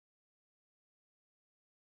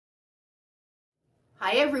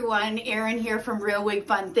Hi everyone, Erynn here from Real Wig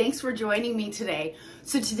Fun. Thanks for joining me today.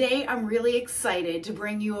 So today I'm really excited to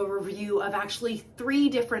bring you a review of actually 3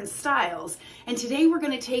 different styles. And today we're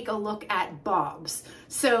going to take a look at bobs.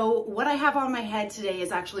 So what I have on my head today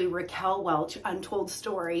is actually Raquel Welch Untold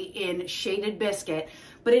Story in Shaded Biscuit,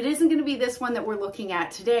 but it isn't going to be this one that we're looking at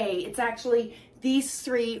today. It's actually these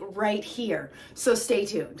 3 right here. So stay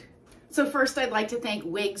tuned. So first, I'd like to thank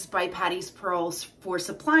Wigs by Patti's Pearls for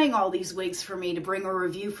supplying all these wigs for me to bring a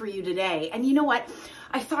review for you today. And you know what?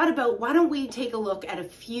 I thought about why don't we take a look at a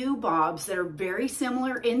few bobs that are very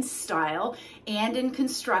similar in style and in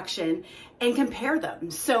construction and compare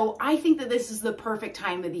them. So I think that this is the perfect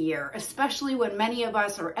time of the year, especially when many of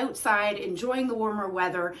us are outside enjoying the warmer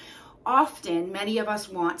weather. Often, many of us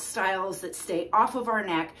want styles that stay off of our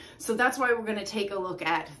neck, so that's why we're going to take a look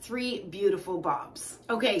at 3 beautiful bobs.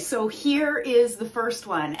 Okay, so here is the first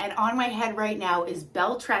one, and on my head right now is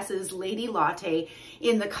BelleTress's Lady Latte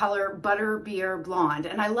in the color Butterbeer Blonde,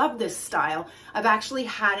 and I love this style. I've actually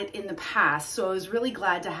had it in the past, so I was really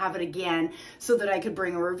glad to have it again so that I could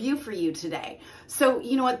bring a review for you today. So,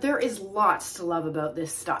 you know what, there is lots to love about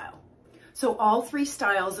this style. So all 3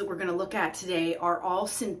 styles that we're going to look at today are all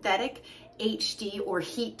synthetic, HD, or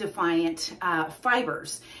heat-defiant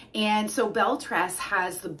fibers. And so BelleTress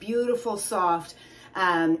has the beautiful, soft,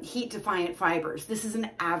 heat-defiant fibers. This is an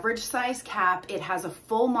average size cap. It has a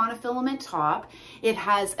full monofilament top. It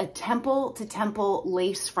has a temple-to-temple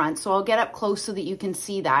lace front. So I'll get up close so that you can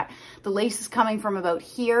see that. The lace is coming from about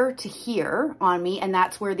here to here on me, and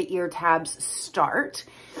that's where the ear tabs start.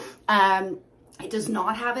 It does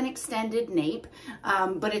not have an extended nape,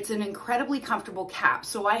 but it's an incredibly comfortable cap.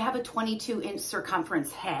 So I have a 22-inch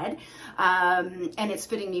circumference head, and it's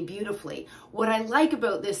fitting me beautifully. What I like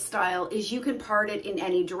about this style is you can part it in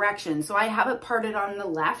any direction. So I have it parted on the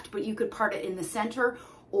left, but you could part it in the center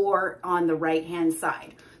or on the right-hand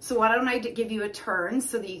side. So why don't I give you a turn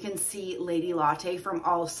so that you can see Lady Latte from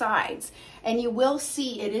all sides. And you will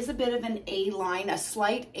see it is a bit of an A-line, a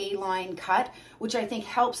slight A-line cut, which I think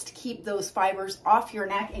helps to keep those fibers off your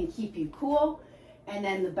neck and keep you cool. And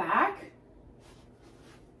then the back,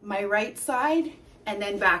 my right side, and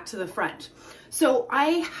then back to the front. So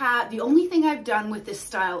the only thing I've done with this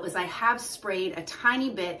style is I have sprayed a tiny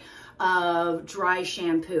bit of dry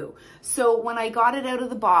shampoo. So when I got it out of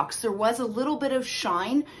the box, there was a little bit of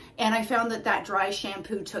shine, and I found that that dry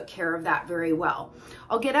shampoo took care of that very well.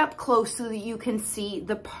 I'll get up close so that you can see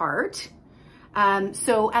the part.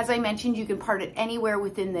 So as I mentioned, you can part it anywhere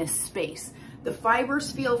within this space. The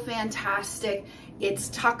fibers feel fantastic. It's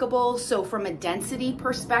tuckable, so from a density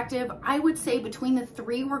perspective, I would say between the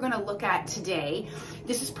 3 we're going to look at today,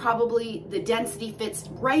 this is probably, the density fits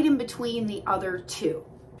right in between the other 2.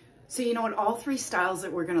 So you know what, all 3 styles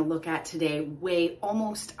that we're going to look at today weigh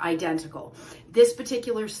almost identical. This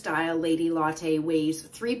particular style, Lady Latte, weighs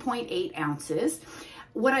 3.8 ounces.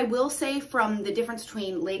 What I will say from the difference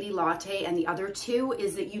between Lady Latte and the other 2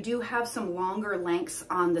 is that you do have some longer lengths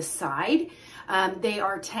on the side. They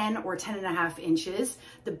are 10 or 10.5 inches.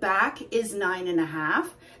 The back is 9.5.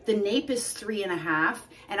 The nape is 3.5.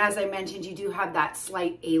 And as I mentioned, you do have that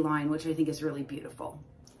slight A-line, which I think is really beautiful.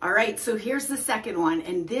 All right, so here's the second one,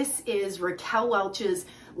 and this is Raquel Welch's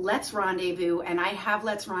Let's Rendezvous, and I have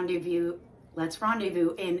Let's Rendezvous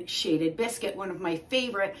in Shaded Biscuit, one of my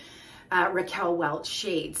favorite Raquel Welch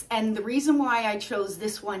shades. And the reason why I chose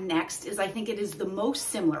this one next is I think it is the most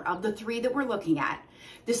similar of the 3 that we're looking at.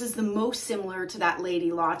 This is the most similar to that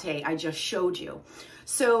Lady Latte I just showed you.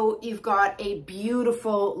 So you've got a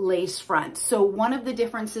beautiful lace front. So one of the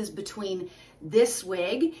differences between this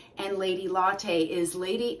wig and Lady Latte is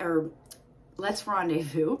Let's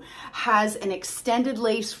Rendezvous has an extended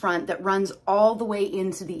lace front that runs all the way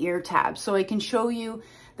into the ear tab. So I can show you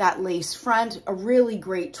that lace front, a really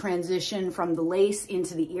great transition from the lace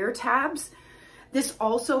into the ear tabs. This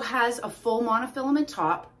also has a full monofilament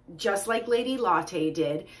top, just like Lady Latte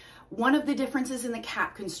did. One of the differences in the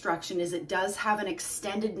cap construction is it does have an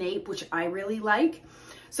extended nape, which I really like.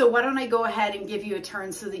 So why don't I go ahead and give you a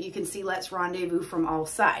turn so that you can see Let's Rendezvous from all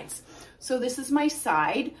sides. So this is my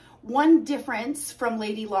side. One difference from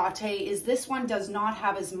Lady Latte is this one does not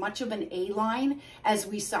have as much of an A-line as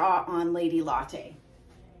we saw on Lady Latte.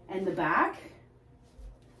 And the back,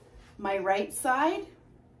 my right side,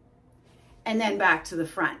 and then back to the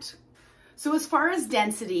front. So as far as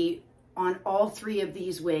density on all 3 of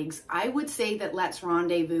these wigs, I would say that Let's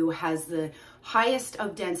Rendezvous has the highest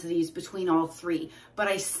of densities between all 3, but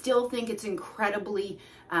I still think it's incredibly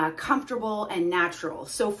comfortable and natural.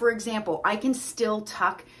 So for example, I can still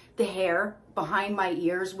tuck the hair behind my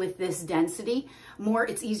ears with this density.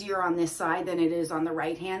 It's easier on this side than it is on the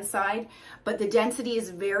right-hand side, but the density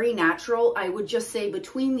is very natural. I would just say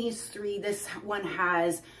between these three, this one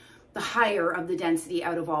has the higher of the density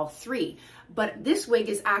out of all three. But this wig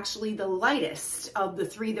is actually the lightest of the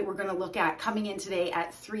three that we're gonna look at, coming in today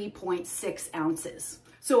at 3.6 ounces.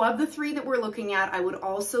 So of the three that we're looking at, I would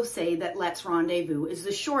also say that Let's Rendezvous is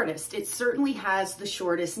the shortest. It certainly has the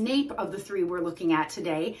shortest nape of the three we're looking at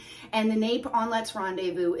today. And the nape on Let's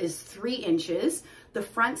Rendezvous is 3 inches. The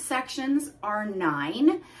front sections are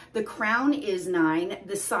 9. The crown is 9.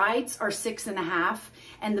 The sides are 6.5.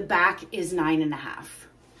 And the back is 9.5.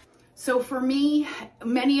 So for me,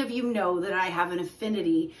 many of you know that I have an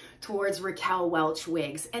affinity towards Raquel Welch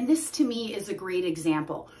wigs. And this to me is a great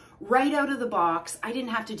example. Right out of the box, I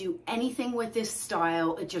didn't have to do anything with this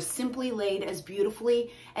style. It just simply laid as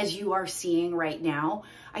beautifully as you are seeing right now.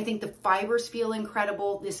 I think the fibers feel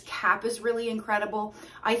incredible. This cap is really incredible.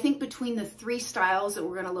 I think between the 3 styles that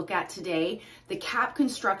we're gonna look at today, the cap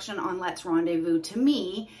construction on Let's Rendezvous to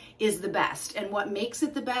me is the best. And what makes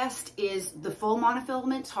it the best is the full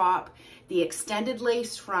monofilament top, the extended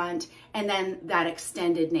lace front, and then that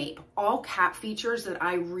extended nape. All cap features that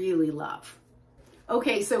I really love.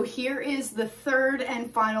 Okay, so here is the third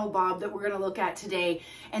and final bob that we're gonna look at today.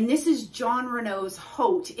 And this is John Renau's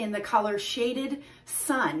Haute in the color Shaded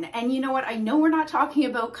Sun. And you know what, I know we're not talking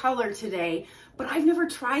about color today, but I've never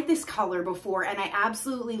tried this color before and I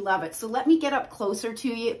absolutely love it. So let me get up closer to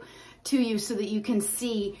you so that you can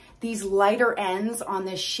see these lighter ends on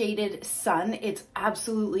this Shaded Sun. It's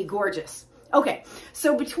absolutely gorgeous. Okay,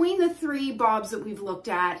 so between the 3 bobs that we've looked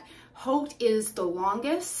at, Haute is the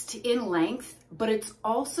longest in length, but it's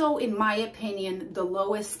also, in my opinion, the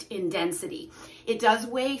lowest in density. It does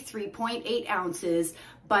weigh 3.8 ounces,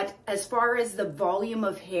 but as far as the volume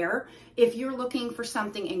of hair, if you're looking for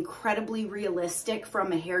something incredibly realistic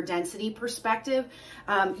from a hair density perspective,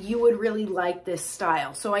 you would really like this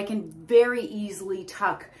style. So I can very easily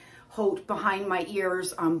tuck Haute behind my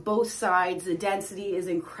ears on both sides. The density is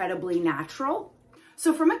incredibly natural.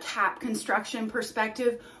 So from a cap construction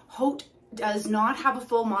perspective, Haute does not have a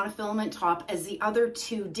full monofilament top as the other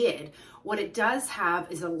 2 did. What it does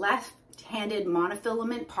have is a left-handed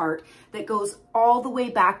monofilament part that goes all the way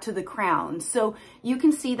back to the crown. So you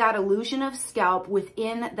can see that illusion of scalp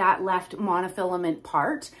within that left monofilament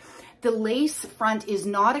part. The lace front is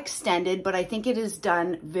not extended, but I think it is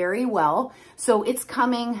done very well. So it's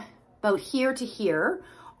coming about here to here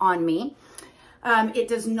on me. It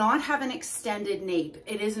does not have an extended nape.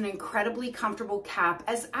 It is an incredibly comfortable cap,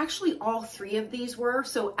 as actually all 3 of these were.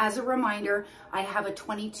 So as a reminder, I have a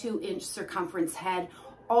 22-inch circumference head.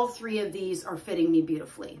 All 3 of these are fitting me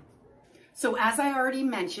beautifully. So as I already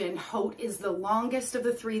mentioned, Haute is the longest of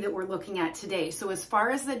the 3 that we're looking at today. So as far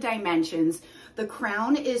as the dimensions, the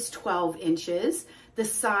crown is 12 inches, the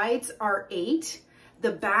sides are 8,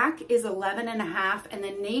 the back is 11.5, and the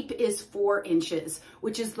nape is 4 inches,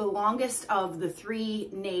 which is the longest of the 3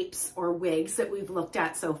 napes or wigs that we've looked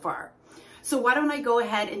at so far. So why don't I go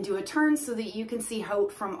ahead and do a turn so that you can see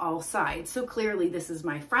Haute from all sides. So clearly this is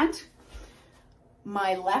my front,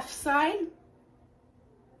 my left side,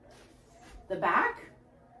 the back,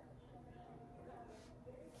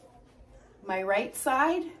 my right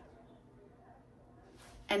side,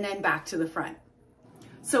 and then back to the front.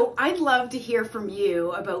 So I'd love to hear from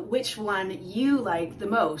you about which one you like the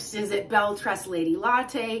most. Is it BelleTress Lady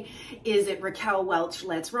Latte? Is it Raquel Welch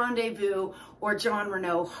Let's Rendezvous? Or John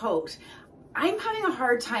Renau Haute? I'm having a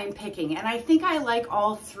hard time picking, and I think I like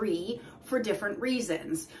all 3 for different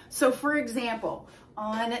reasons. So for example,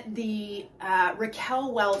 on the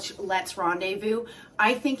Raquel Welch Let's Rendezvous,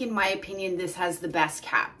 I think, in my opinion, this has the best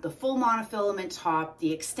cap. The full monofilament top,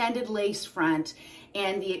 the extended lace front,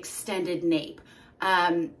 and the extended nape.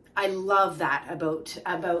 I love that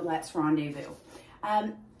about Let's Rendezvous.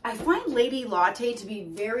 I find Lady Latte to be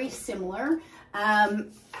very similar.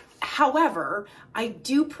 However, I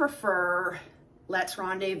do prefer Let's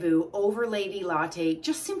Rendezvous over Lady Latte,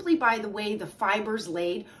 just simply by the way the fibers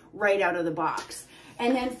laid right out of the box.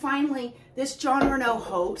 And then finally, this John Renau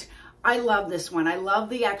Haute. I love this one. I love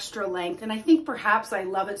the extra length, and I think perhaps I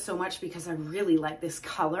love it so much because I really like this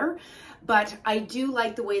color, but I do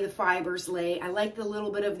like the way the fibers lay. I like the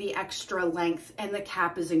little bit of the extra length, and the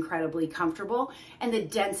cap is incredibly comfortable, and the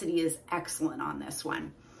density is excellent on this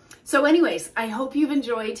one. So anyways, I hope you've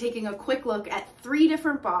enjoyed taking a quick look at 3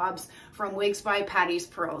 different bobs from Wigs by Patti's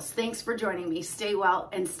Pearls. Thanks for joining me. Stay well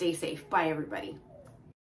and stay safe. Bye, everybody.